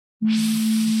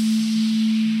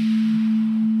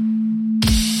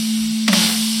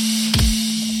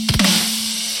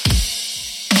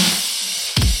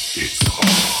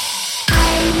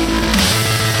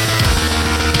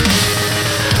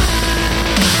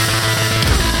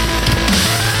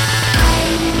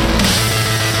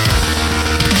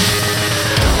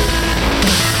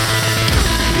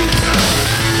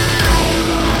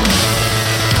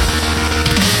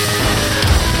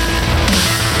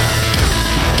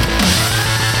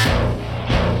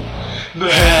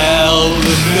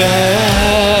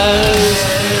Helplessness,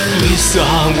 please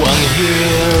someone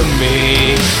hear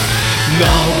me.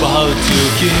 Now about to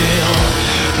kill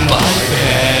my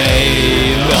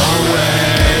pain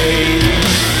away.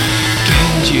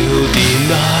 Can you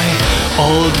deny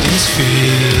all this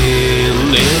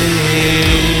feeling?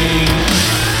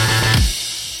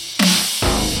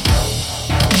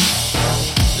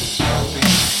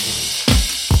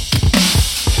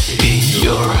 In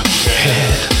your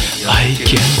head I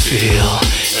can feel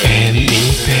any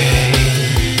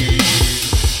pain.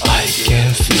 I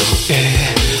can feel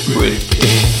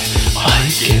everything. I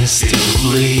can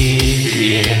still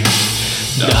bleed in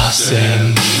the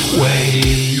same way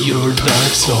your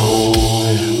dark soul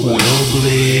will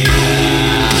bleed.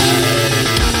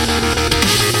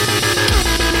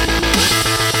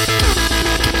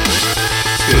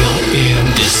 Feel in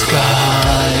the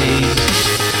sky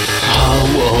how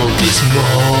all these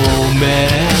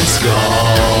moments go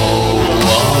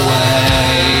away.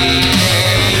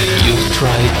 You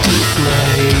try to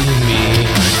blame me,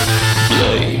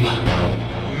 blame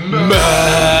me.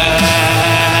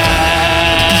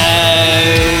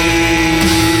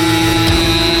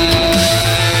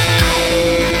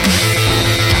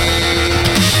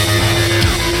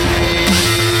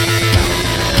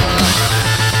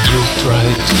 You try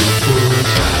to put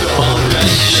all the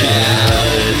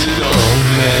shit on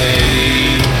me.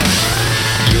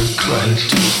 You try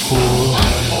to pull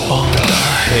all the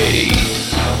hate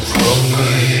from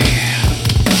me.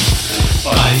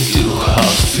 I do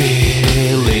have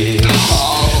feelings,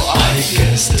 I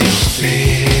can still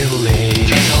feel it.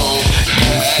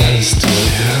 You can still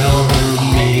hurt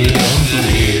me and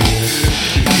bleed.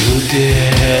 You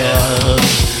did.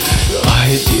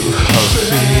 I do have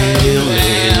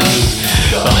feelings,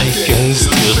 I can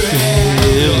still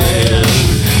feel it.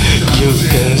 You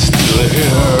can still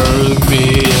hurt me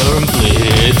and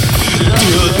bleed.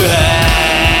 Do that.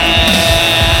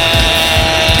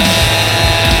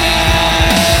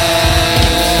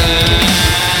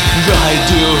 I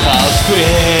do have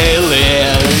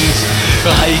feelings,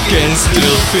 I can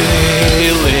still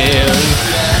feel it.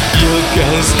 You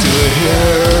can still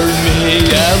hear me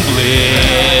and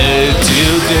bleed to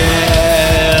death.